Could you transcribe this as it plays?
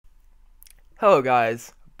Hello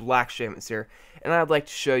guys, Black Shamus here, and I'd like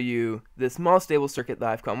to show you this monostable circuit that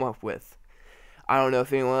I've come up with. I don't know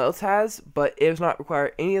if anyone else has, but it does not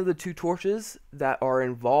require any of the two torches that are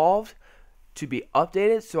involved to be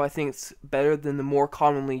updated, so I think it's better than the more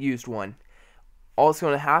commonly used one. All that's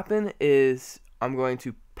going to happen is I'm going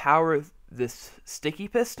to power this sticky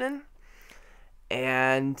piston,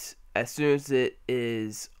 and as soon as it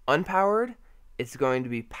is unpowered, it's going to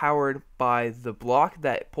be powered by the block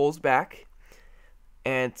that it pulls back,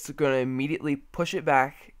 and it's going to immediately push it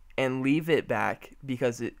back and leave it back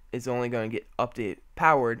because it is only going to get updated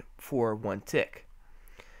powered for one tick.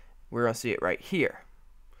 We're going to see it right here.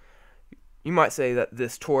 You might say that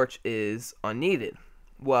this torch is unneeded.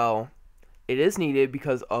 Well, it is needed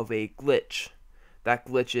because of a glitch. That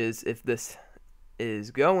glitch is if this is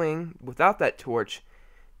going without that torch,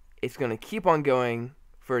 it's going to keep on going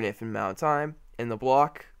for an infinite amount of time, and the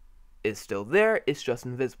block is still there, it's just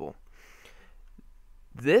invisible.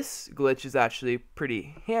 This glitch is actually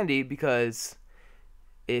pretty handy because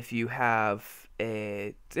if you have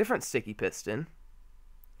a different sticky piston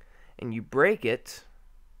and you break it,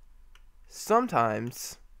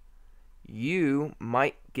 sometimes you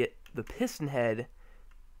might get the piston head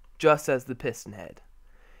just as the piston head.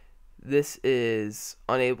 This is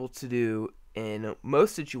unable to do in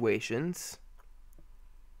most situations.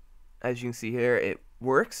 As you can see here, it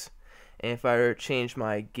works. And if I were to change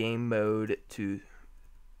my game mode to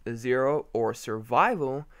 0 or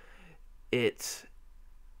survival, it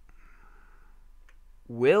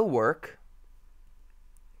will work.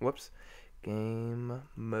 Whoops. Game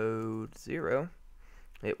mode 0.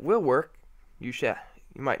 It will work. You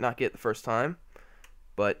might not get it the first time,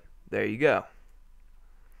 but there you go.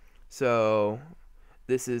 So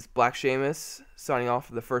this is Black Shamus signing off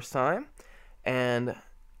for the first time, and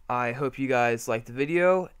I hope you guys liked the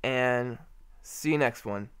video, and see you next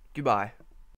one. Goodbye.